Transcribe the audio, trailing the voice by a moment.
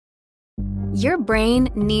Your brain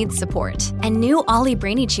needs support, and new Ollie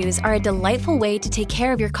Brainy Chews are a delightful way to take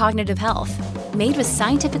care of your cognitive health. Made with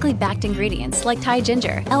scientifically backed ingredients like Thai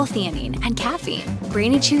ginger, L-theanine, and caffeine,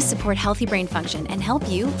 Brainy Chews support healthy brain function and help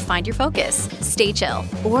you find your focus, stay chill,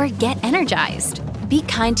 or get energized. Be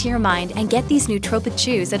kind to your mind and get these nootropic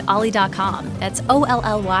chews at ollie.com. That's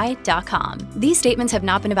OLLY.com. These statements have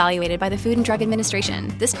not been evaluated by the Food and Drug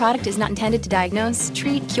Administration. This product is not intended to diagnose,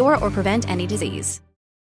 treat, cure, or prevent any disease.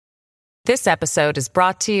 This episode is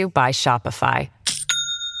brought to you by Shopify.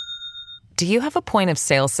 Do you have a point of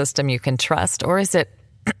sale system you can trust, or is it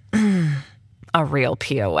a real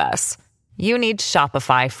POS? You need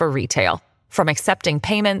Shopify for retail. From accepting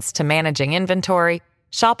payments to managing inventory,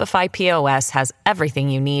 Shopify POS has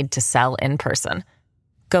everything you need to sell in person.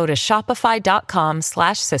 Go to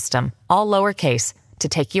shopify.com/system, all lowercase, to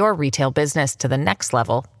take your retail business to the next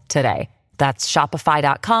level today. That's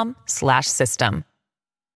shopify.com/system.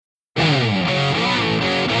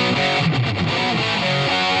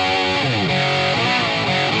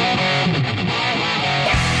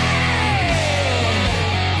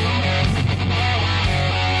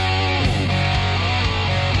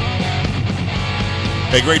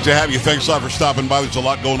 Hey, great to have you. Thanks a lot for stopping by. There's a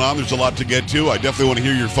lot going on. There's a lot to get to. I definitely want to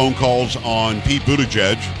hear your phone calls on Pete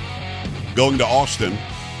Buttigieg going to Austin.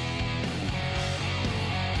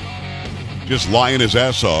 Just lying his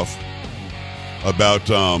ass off about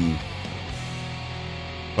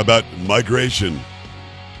migration.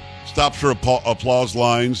 Stops for applause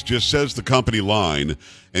lines, just says the company line,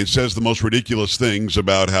 and says the most ridiculous things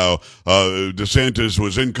about how DeSantis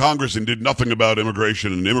was in Congress and did nothing about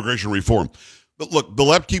immigration and immigration reform. But look, the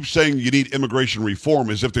left keeps saying you need immigration reform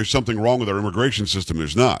as if there's something wrong with our immigration system.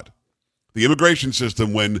 There's not. The immigration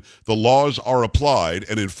system, when the laws are applied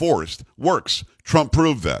and enforced, works. Trump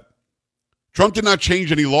proved that. Trump did not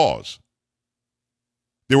change any laws.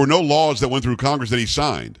 There were no laws that went through Congress that he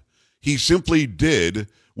signed. He simply did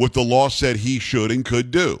what the law said he should and could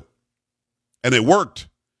do. And it worked.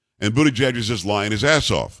 And Buttigieg is just lying his ass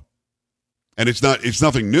off. And it's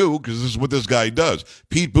nothing new, because this is what this guy does.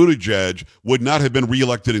 Pete Buttigieg would not have been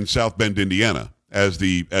reelected in South Bend, Indiana, as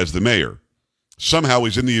the mayor. Somehow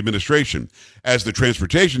he's in the administration as the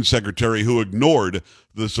transportation secretary who ignored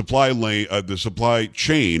the supply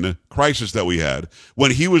chain crisis that we had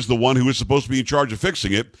when he was the one who was supposed to be in charge of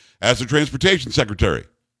fixing it as the transportation secretary.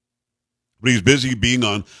 But he's busy being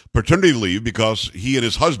on paternity leave because he and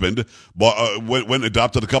his husband went and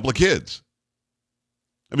adopted a couple of kids.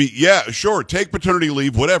 I mean, yeah, sure, take paternity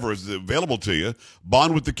leave, whatever is available to you,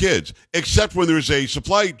 bond with the kids, except when there's a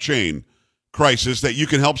supply chain crisis that you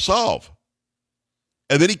can help solve.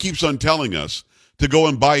 And then he keeps on telling us to go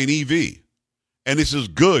and buy an EV. And this is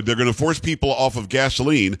good. They're going to force people off of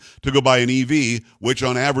gasoline to go buy an EV, which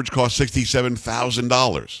on average costs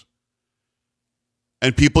 $67,000.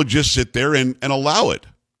 And people just sit there and allow it.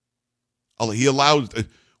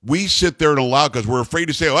 We sit there and allow it because we're afraid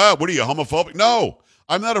to say, oh, what are you, homophobic? No.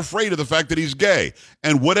 I'm not afraid of the fact that he's gay.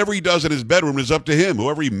 And whatever he does in his bedroom is up to him.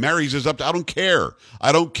 Whoever he marries is up to, I don't care.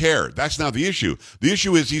 That's not the issue. The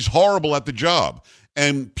issue is he's horrible at the job.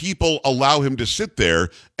 And people allow him to sit there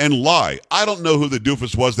and lie. I don't know who the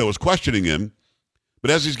doofus was that was questioning him.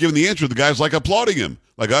 But as he's giving the answer, the guy's like applauding him.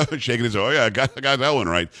 Like, shaking his head, oh yeah, I got that one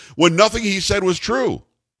right. When nothing he said was true.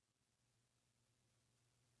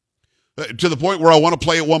 To the point where I want to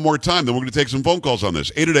play it one more time. Then we're going to take some phone calls on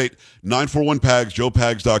this. 888-941-PAGS,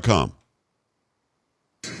 joepags.com.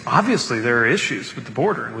 Obviously, there are issues with the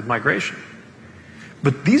border and with migration.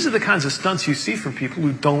 But these are the kinds of stunts you see from people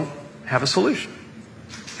who don't have a solution.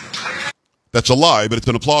 That's a lie, but it's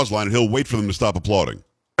an applause line, and he'll wait for them to stop applauding.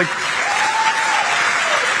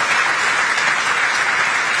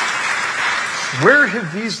 Where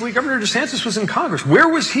have these Governor DeSantis was in Congress. Where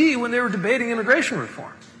was he when they were debating immigration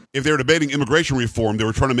reform? If they were debating immigration reform, they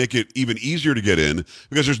were trying to make it even easier to get in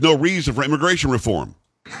because there's no reason for immigration reform.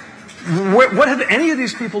 What have any of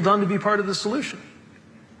these people done to be part of the solution?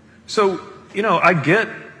 So, I get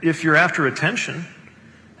if you're after attention.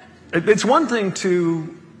 It's one thing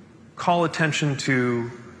to call attention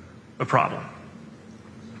to a problem.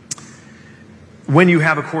 When you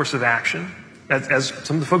have a course of action, as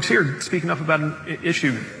some of the folks here speaking up about an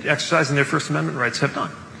issue, exercising their First Amendment rights have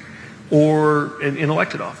done, or in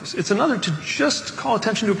elected office. It's another to just call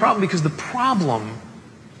attention to a problem because the problem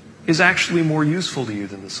is actually more useful to you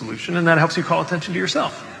than the solution, and that helps you call attention to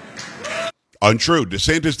yourself. Untrue.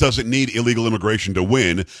 DeSantis doesn't need illegal immigration to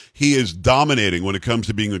win. He is dominating when it comes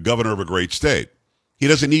to being the governor of a great state. He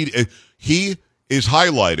doesn't need. He is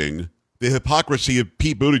highlighting the hypocrisy of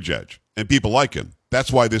Pete Buttigieg and people like him.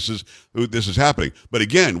 That's why this is happening. But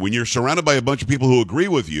again, when you're surrounded by a bunch of people who agree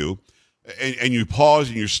with you, and you pause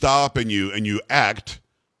and you stop and you act,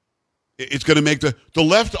 it's going to make the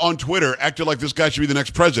left on Twitter acted like this guy should be the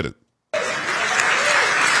next president.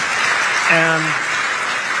 And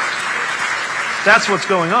that's what's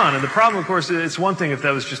going on. And the problem, of course, it's one thing if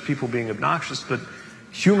that was just people being obnoxious, but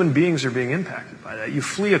human beings are being impacted by that. You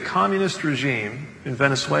flee a communist regime in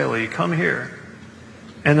Venezuela, you come here,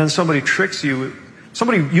 and then somebody tricks you.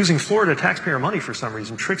 Somebody using Florida taxpayer money for some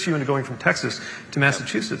reason tricks you into going from Texas to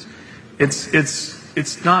Massachusetts.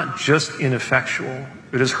 It's not just ineffectual.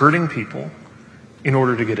 It is hurting people in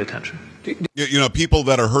order to get attention. You know, people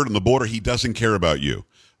that are hurt on the border, he doesn't care about you.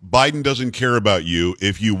 Biden doesn't care about you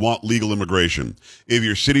if you want legal immigration. If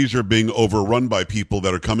your cities are being overrun by people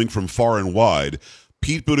that are coming from far and wide,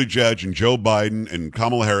 Pete Buttigieg and Joe Biden and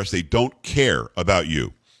Kamala Harris, they don't care about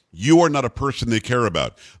you. You are not a person they care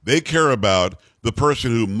about. They care about the person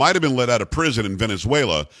who might have been let out of prison in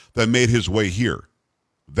Venezuela that made his way here.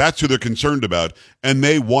 That's who they're concerned about, and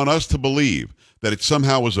they want us to believe that it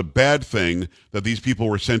somehow was a bad thing that these people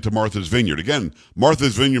were sent to Martha's Vineyard. Again,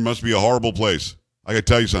 Martha's Vineyard must be a horrible place. I can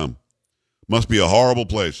tell you something. Must be a horrible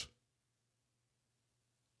place.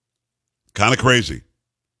 Kind of crazy.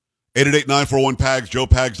 888-941-PAGS,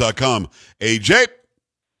 joepags.com. AJ.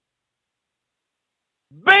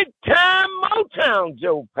 Big time Motown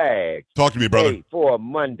Joe Pags. Talk to me, brother. Hey, for a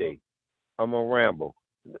Monday, I'm a ramble.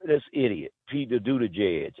 This idiot, Peter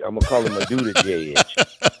Buttigieg. I'm going to call him a Buttigieg.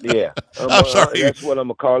 Yeah. I'm sorry. That's what I'm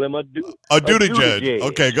going to call him, a Buttigieg.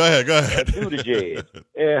 Okay, go ahead. Buttigieg.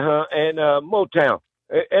 And Motown.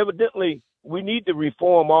 Evidently, we need to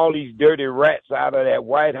reform all these dirty rats out of that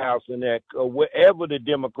White House and that wherever the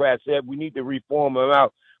Democrats have, we need to reform them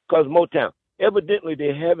out. Because Motown, evidently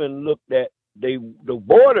they haven't looked at, the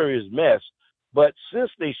border is messed, but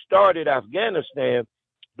since they started Afghanistan,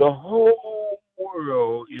 the whole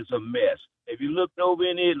world is a mess. If you looked over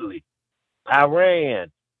in Italy,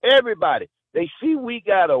 Iran, everybody, they see we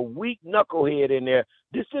got a weak knucklehead in there.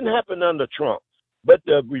 This didn't happen under Trump. But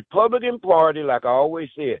the Republican Party, like I always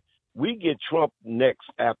said, we get Trump next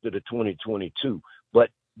after the 2022. But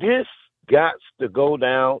this got to go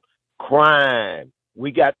down. Crime.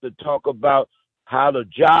 We got to talk about how the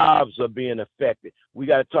jobs are being affected. We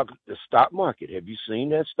got to talk the stock market. Have you seen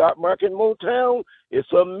that stock market in Motown?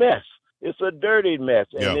 It's a mess. It's a dirty mess,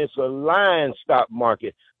 and It's a lying stock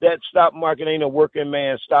market. That stock market ain't a working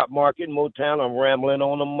man stock market. Motown, I'm rambling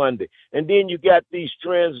on a Monday. And then you got these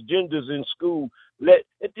transgenders in school.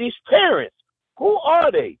 These parents, who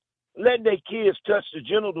are they? Letting their kids touch the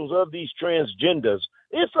genitals of these transgenders.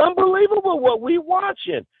 It's unbelievable what we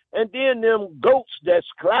watching. And then them goats that's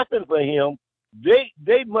clapping for him,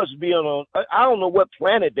 they must be on, I don't know what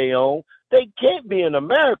planet they on. They can't be in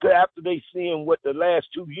America after they seeing what the last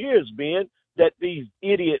 2 years been, that these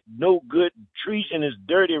idiot, no good, treasonous,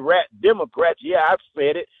 dirty rat Democrats, yeah, I've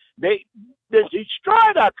said it, they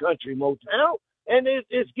destroyed our country, Motown. And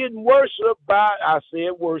it's getting worse by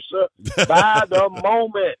the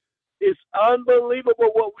moment. It's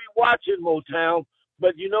unbelievable what we watching, Motown.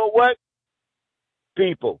 But you know what?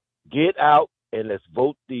 People, get out and let's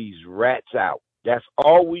vote these rats out. That's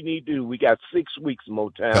all we need to do. We got 6 weeks,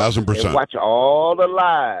 Motown. 1,000%. And watch all the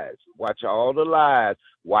lies.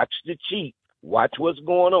 Watch the cheat. Watch what's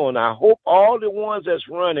going on. I hope all the ones that's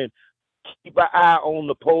running keep an eye on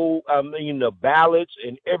the poll, the ballots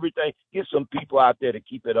and everything. Get some people out there to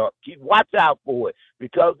keep it up. Watch out for it.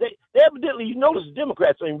 Because they evidently, you notice the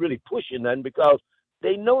Democrats ain't really pushing nothing because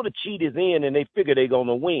they know the cheat is in and they figure they're going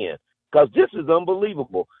to win. Because this is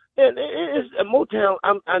unbelievable. And it's Motown,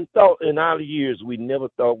 I thought in our years, we never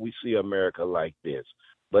thought we'd see America like this.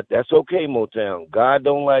 But that's okay, Motown. God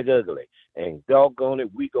don't like ugly. And doggone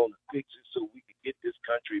it, we going to fix it so we can get this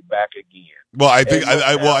country back again. Well,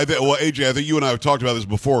 AJ, I think you and I have talked about this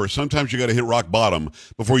before. Sometimes you got to hit rock bottom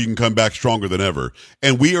before you can come back stronger than ever.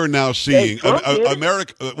 And we are now seeing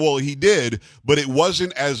America. Well, he did, but it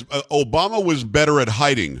wasn't as Obama was better at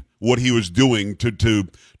hiding what he was doing to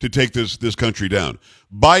take this country down.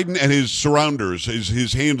 Biden and his surrounders,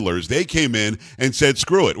 his handlers, they came in and said,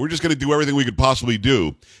 screw it. We're just going to do everything we could possibly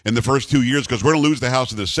do in the first 2 years because we're going to lose the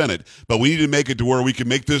House and the Senate, but we need to make it to where we can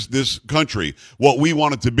make this country what we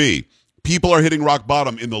want it to be. People are hitting rock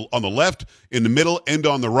bottom on the left, in the middle, and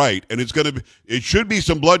on the right, and it should be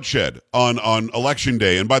some bloodshed on election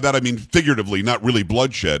day, and by that I mean figuratively, not really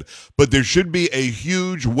bloodshed, but there should be a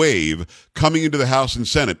huge wave coming into the House and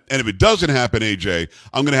Senate, and if it doesn't happen, AJ,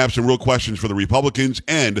 I'm going to have some real questions for the Republicans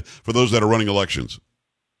and for those that are running elections.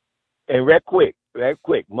 And real quick,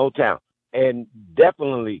 Motown, and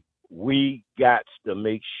definitely we got to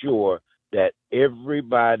make sure that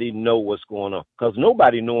everybody know what's going on, because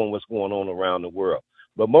nobody knowing what's going on around the world.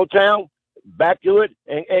 But Motown, back to it.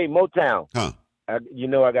 And hey, Motown, Huh. I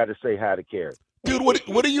got to say hi to Carrie. Dude,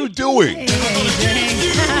 what are you doing? Hey, AJ.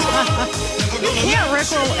 You can't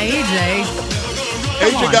rickroll AJ.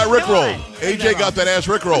 AJ got rickrolled. on. AJ got that ass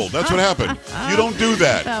rickrolled. That's what happened. You don't do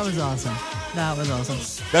that. That was awesome.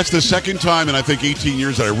 That's the second time in, I think, 18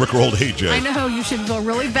 years that I rickrolled AJ. I know. You should feel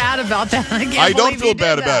really bad about that. I don't feel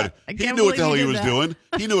bad about it. He knew what the hell he was doing.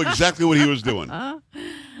 He knew exactly what he was doing.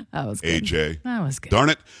 That was good. AJ. That was good. Darn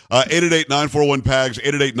it. 888-941-PAGS,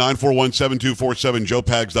 888-941-7247,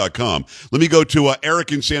 joepags.com. Let me go to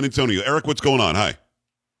Eric in San Antonio. Eric, what's going on? Hi.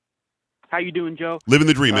 How you doing, Joe? Living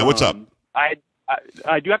the dream, man. What's up? I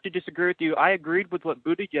do have to disagree with you. I agreed with what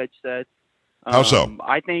Buttigieg said. How so?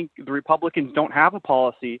 I think the Republicans don't have a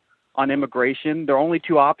policy on immigration. Their only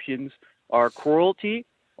two options are cruelty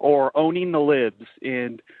or owning the libs.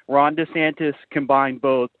 And Ron DeSantis combined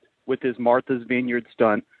both with his Martha's Vineyard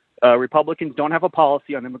stunt. Republicans don't have a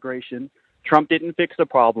policy on immigration. Trump didn't fix the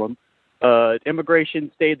problem.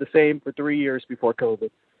 Immigration stayed the same for 3 years before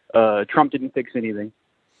COVID. Trump didn't fix anything.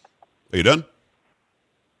 Are you done?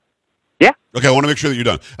 Yeah. Okay, I want to make sure that you're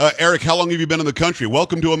done. Eric, how long have you been in the country?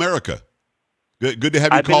 Welcome to America. Good to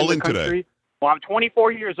have you I've been call in in the country. today. Well, I'm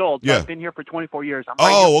 24 years old, so Yeah. I've been here for 24 years. I'm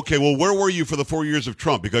right here. Okay. Well, where were you for the 4 years of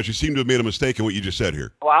Trump? Because you seem to have made a mistake in what you just said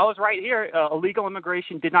here. Well, I was right here. Illegal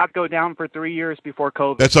immigration did not go down for 3 years before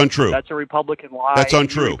COVID. That's untrue. That's a Republican lie. That's and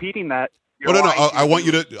untrue. you're repeating that. You're No. lying. I want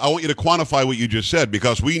you to quantify what you just said,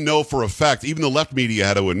 because we know for a fact, even the left media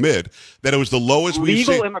had to admit that it was the lowest we've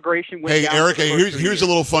seen. Legal immigration went Hey, down. Eric, for the first 3 here's years. a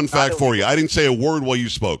little fun fact Not for you. illegal. I didn't say a word while you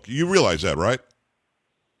spoke. You realize that, right?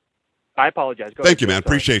 I apologize. Go Thank ahead, you, man. Joe.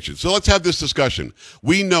 Sorry. Appreciate you. So let's have this discussion.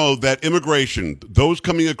 We know that immigration, those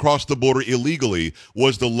coming across the border illegally,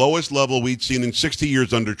 was the lowest level we'd seen in 60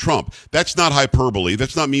 years under Trump. That's not hyperbole.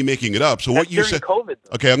 That's not me making it up. So That's what you during said. COVID,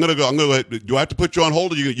 though. Okay, I'm gonna go. Do I have to put you on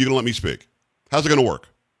hold, or you gonna let me speak? How's it gonna work?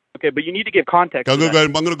 Okay, but you need to give context. I'm to that.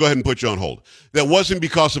 going to go ahead and put you on hold. That wasn't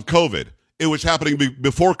because of COVID. It was happening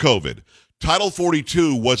before COVID. Title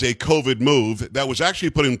 42 was a COVID move that was actually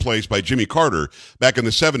put in place by Jimmy Carter back in the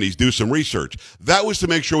 70s. Do some research. That was to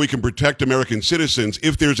make sure we can protect American citizens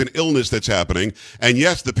if there's an illness that's happening. And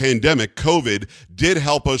yes, the pandemic, COVID, did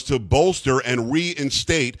help us to bolster and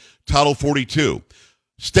reinstate Title 42.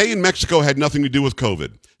 Stay in Mexico had nothing to do with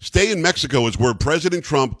COVID. Stay in Mexico is where President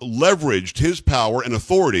Trump leveraged his power and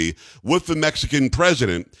authority with the Mexican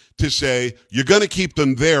president to say, you're going to keep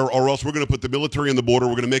them there, or else we're going to put the military on the border.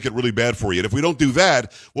 We're going to make it really bad for you. And if we don't do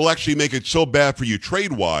that, we'll actually make it so bad for you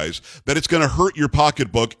trade-wise that it's going to hurt your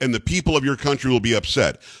pocketbook, and the people of your country will be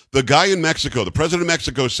upset. The guy in Mexico, the president of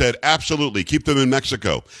Mexico, said, absolutely, keep them in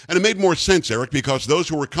Mexico. And it made more sense, Eric, because those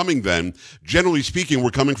who were coming then, generally speaking,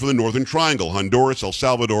 were coming from the Northern Triangle, Honduras, El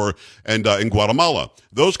Salvador, and Guatemala.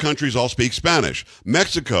 Those countries all speak Spanish.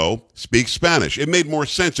 Mexico speaks Spanish. It made more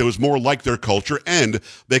sense. It was more like their culture, and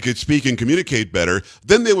they could speak and communicate better.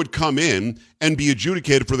 Then they would come in and be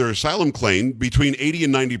adjudicated for their asylum claim. Between 80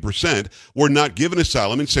 and 90% were not given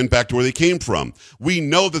asylum and sent back to where they came from. We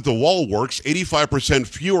know that the wall works. 85%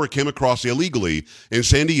 fewer came across illegally in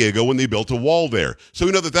San Diego when they built a wall there. So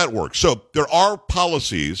we know that that works. So there are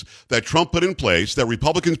policies that Trump put in place, that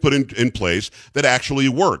Republicans put in place, that actually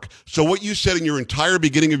work. So what you said in your entire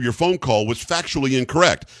beginning of your phone call was factually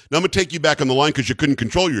incorrect. Now I'm going to take you back on the line because you couldn't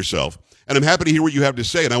control yourself. And I'm happy to hear what you have to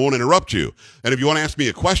say, and I won't interrupt you. And if you want to ask me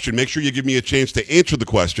a question, make sure you give me a chance to answer the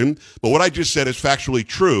question. But what I just said is factually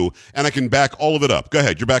true, and I can back all of it up. Go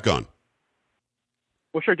ahead. You're back on.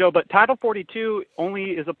 Well, sure, Joe, but Title 42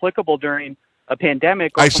 only is applicable during a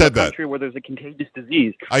pandemic or I from said a that. country where there's a contagious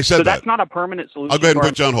disease. I said so that. that's not a permanent solution. I'll go ahead and for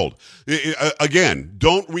put you on hold. Again,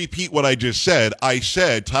 don't repeat what I just said. I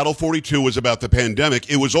said Title 42 was about the pandemic.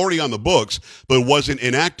 It was already on the books, but wasn't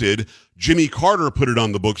enacted. Jimmy Carter put it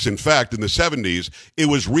on the books. In fact, in the 70s, it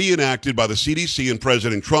was reenacted by the CDC and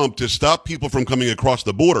President Trump to stop people from coming across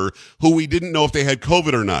the border who we didn't know if they had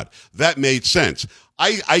COVID or not. That made sense.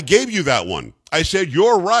 I gave you that one. I said,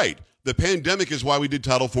 you're right. The pandemic is why we did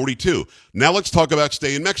Title 42. Now let's talk about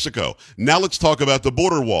stay in Mexico. Now let's talk about the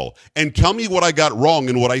border wall. And tell me what I got wrong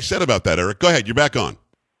and what I said about that, Eric. Go ahead. You're back on.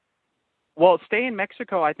 Well, stay in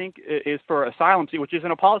Mexico, I think, is for asylum, which is in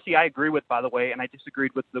a policy I agree with, by the way, and I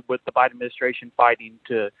disagreed with the Biden administration fighting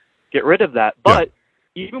to get rid of that. But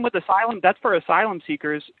even with asylum, that's for asylum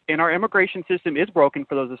seekers, and our immigration system is broken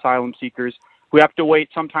for those asylum seekers who have to wait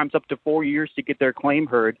sometimes up to 4 years to get their claim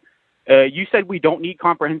heard. You said we don't need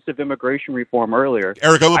comprehensive immigration reform earlier.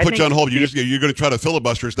 Eric, I'm going to put you on hold. You're going to try to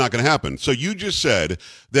filibuster. It's not going to happen. So you just said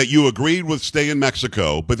that you agreed with stay in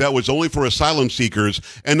Mexico, but that was only for asylum seekers,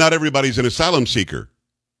 and not everybody's an asylum seeker.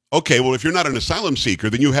 Okay, well, if you're not an asylum seeker,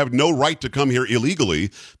 then you have no right to come here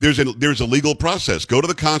illegally. There's a legal process. Go to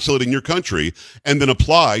the consulate in your country and then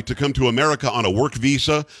apply to come to America on a work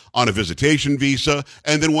visa, on a visitation visa,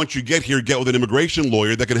 and then once you get here, get with an immigration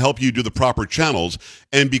lawyer that can help you do the proper channels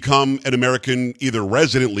and become an American either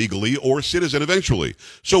resident legally or citizen eventually.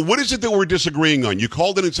 So what is it that we're disagreeing on? You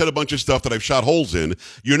called in and said a bunch of stuff that I've shot holes in.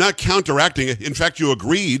 You're not counteracting it. In fact, you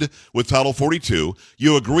agreed with Title 42.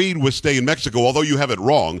 You agreed with stay in Mexico, although you have it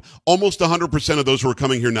wrong. Almost 100% of those who are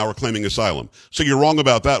coming here now are claiming asylum. So you're wrong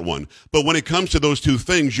about that one. But when it comes to those two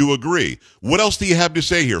things, you agree. What else do you have to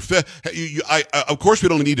say here? Of course, we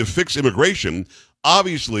don't need to fix immigration.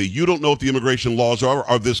 Obviously, you don't know what the immigration laws are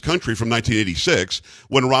of this country from 1986,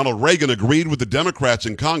 when Ronald Reagan agreed with the Democrats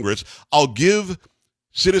in Congress. I'll give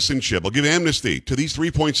citizenship, I'll give amnesty to these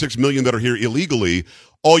 3.6 million that are here illegally.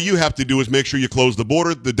 All you have to do is make sure you close the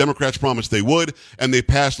border. The Democrats promised they would, and they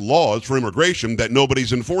passed laws for immigration that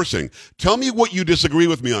nobody's enforcing. Tell me what you disagree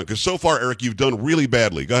with me on, because so far, Eric, you've done really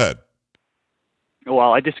badly. Go ahead.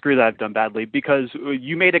 Well, I disagree that I've done badly, because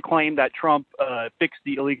you made a claim that Trump fixed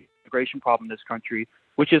the illegal immigration problem in this country,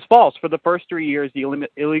 which is false. For the first 3 years, the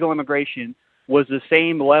illegal immigration was the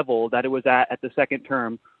same level that it was at the second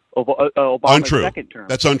term of Obama's second term.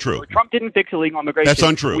 That's untrue. Trump didn't fix illegal immigration. That's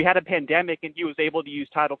untrue. We had a pandemic, and he was able to use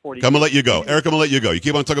Title 42. I'm going to let you go. Eric, I'm going to let you go. You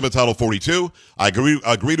keep on talking about Title 42. I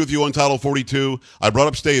agreed with you on Title 42. I brought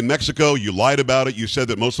up stay in Mexico. You lied about it. You said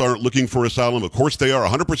that most aren't looking for asylum. Of course they are.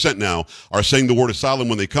 100% now are saying the word asylum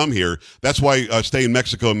when they come here. That's why stay in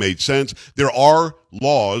Mexico made sense. There are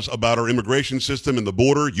laws about our immigration system and the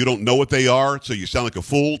border. You don't know what they are, so you sound like a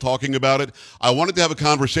fool talking about it. I wanted to have a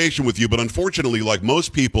conversation with you, but unfortunately, like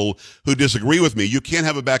most people who disagree with me, you can't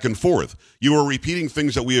have a back and forth. You are repeating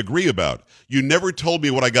things that we agree about. You never told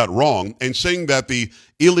me what I got wrong, and saying that the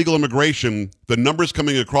illegal immigration, the numbers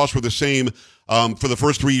coming across were the same for the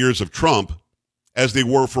first 3 years of Trump as they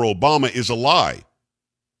were for Obama is a lie.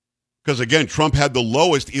 Because, again, Trump had the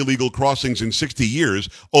lowest illegal crossings in 60 years.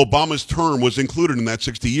 Obama's term was included in that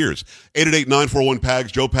 60 years.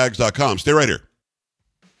 888-941-PAGS, joepags.com. Stay right here.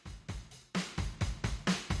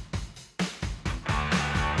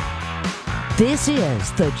 This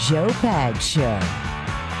is the Joe Pags Show.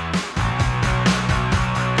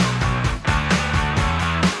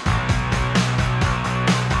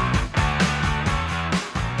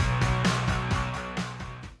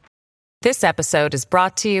 This episode is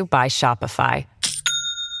brought to you by Shopify.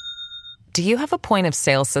 Do you have a point of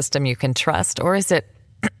sale system you can trust, or is it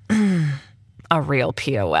a real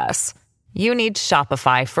POS? You need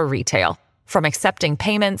Shopify for retail. From accepting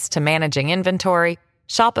payments to managing inventory,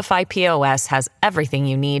 Shopify POS has everything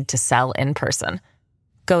you need to sell in person.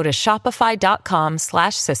 Go to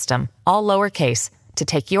shopify.com/system, all lowercase, to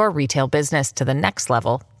take your retail business to the next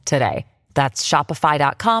level today. That's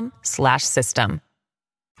shopify.com/system.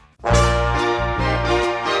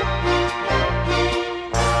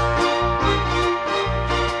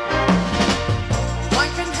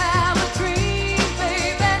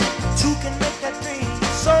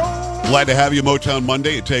 Glad to have you, Motown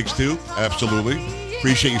Monday. It takes two. Absolutely.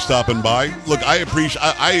 Appreciate you stopping by. Look,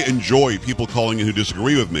 I enjoy people calling in who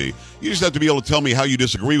disagree with me. You just have to be able to tell me how you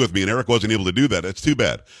disagree with me, and Eric wasn't able to do that. It's too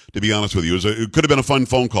bad, to be honest with you. It could have been a fun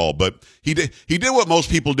phone call, but he did what most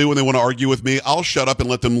people do when they want to argue with me. I'll shut up and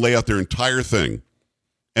let them lay out their entire thing.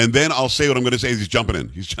 And then I'll say what I'm going to say. He's jumping in.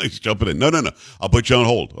 He's jumping in. No. I'll put you on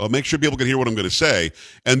hold. I'll make sure people can hear what I'm going to say.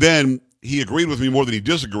 And then he agreed with me more than he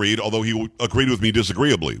disagreed, although he agreed with me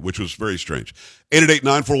disagreeably, which was very strange.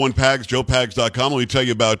 888-941-PAGS, joepags.com. Let me tell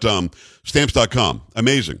you about Stamps.com.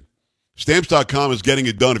 Amazing. Stamps.com is getting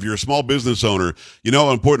it done. If you're a small business owner, you know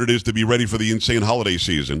how important it is to be ready for the insane holiday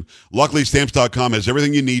season. Luckily, Stamps.com has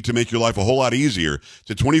everything you need to make your life a whole lot easier.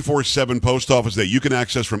 It's a 24/7 post office that you can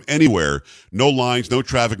access from anywhere. No lines, no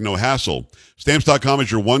traffic, no hassle. Stamps.com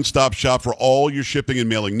is your one-stop shop for all your shipping and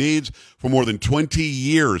mailing needs. For more than 20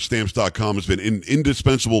 years, Stamps.com has been an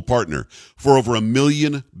indispensable partner for over 1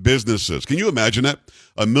 million businesses. Can you imagine that?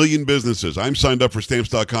 1 million businesses. I'm signed up for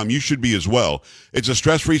Stamps.com. You should be as well. It's a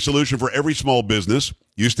stress-free solution for every small business.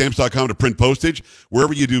 Use Stamps.com to print postage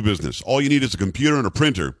wherever you do business. All you need is a computer and a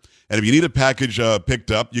printer. And if you need a package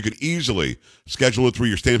picked up, you can easily schedule it through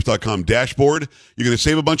your Stamps.com dashboard. You're going to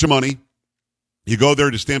save a bunch of money. You go there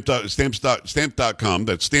to stamps.com,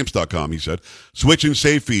 that's stamps.com, he said. Switch and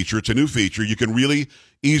save feature. It's a new feature. You can really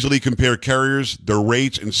easily compare carriers, their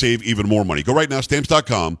rates, and save even more money. Go right now,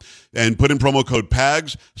 stamps.com, and put in promo code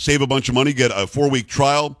PAGS. Save a bunch of money. Get a 4-week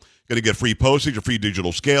trial. Going to get free postage, a free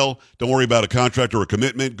digital scale. Don't worry about a contract or a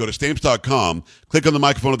commitment. Go to stamps.com. Click on the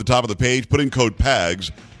microphone at the top of the page. Put in code PAGS,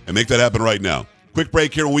 and make that happen right now. Quick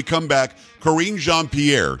break here. When we come back, Karine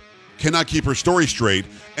Jean-Pierre cannot keep her story straight,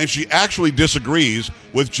 and she actually disagrees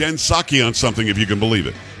with Jen Psaki on something, if you can believe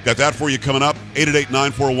it. Got that for you coming up,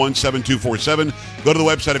 888-941-7247. Go to the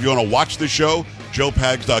website if you want to watch the show,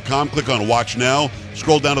 joepags.com. Click on Watch Now.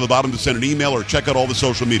 Scroll down to the bottom to send an email or check out all the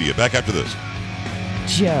social media. Back after this.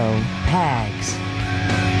 Joe Pags.